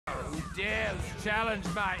dares challenge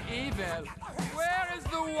my evil, where is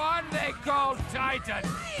the one they call Titan?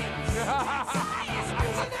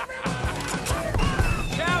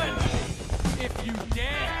 Challenge me if you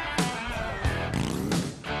dare.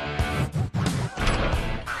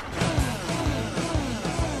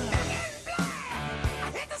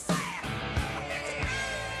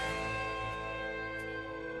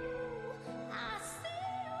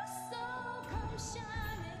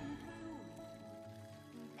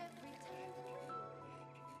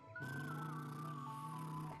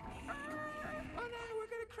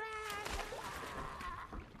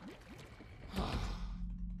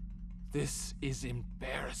 This is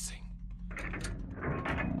embarrassing.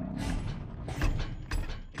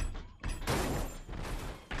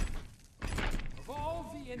 Of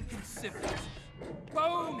all the inconsiderate,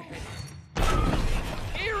 boneheaded,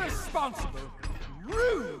 irresponsible,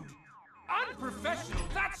 rude, unprofessional,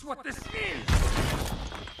 that's what this is!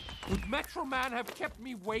 Would Metro Man have kept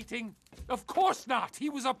me waiting? Of course not! He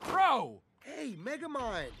was a pro! Hey,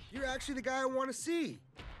 Megamind! You're actually the guy I want to see.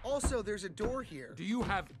 Also, there's a door here. Do you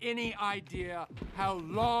have any idea how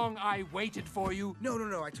long I waited for you?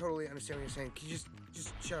 No, I totally understand what you're saying. Can you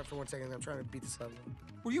just shut up for 1 second? I'm trying to beat this up.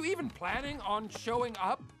 Were you even planning on showing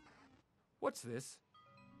up? What's this?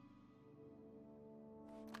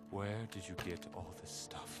 Where did you get all this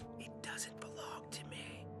stuff? It doesn't belong to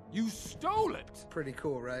me. You stole it! Pretty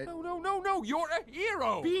cool, right? No, you're a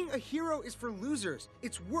hero! Being a hero is for losers.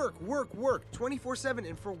 It's work, 24/7,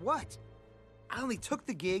 and for what? I only took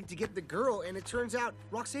the gig to get the girl, and it turns out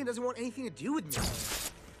Roxanne doesn't want anything to do with me.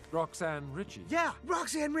 Roxanne Ritchie? Yeah,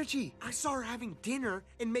 Roxanne Ritchie. I saw her having dinner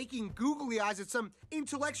and making googly eyes at some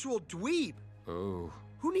intellectual dweeb. Oh.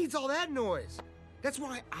 Who needs all that noise? That's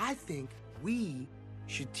why I think we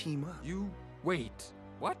should team up. Wait,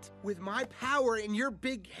 what? With my power and your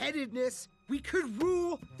big-headedness, we could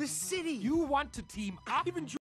rule the city. You want to team up? I've enjoyed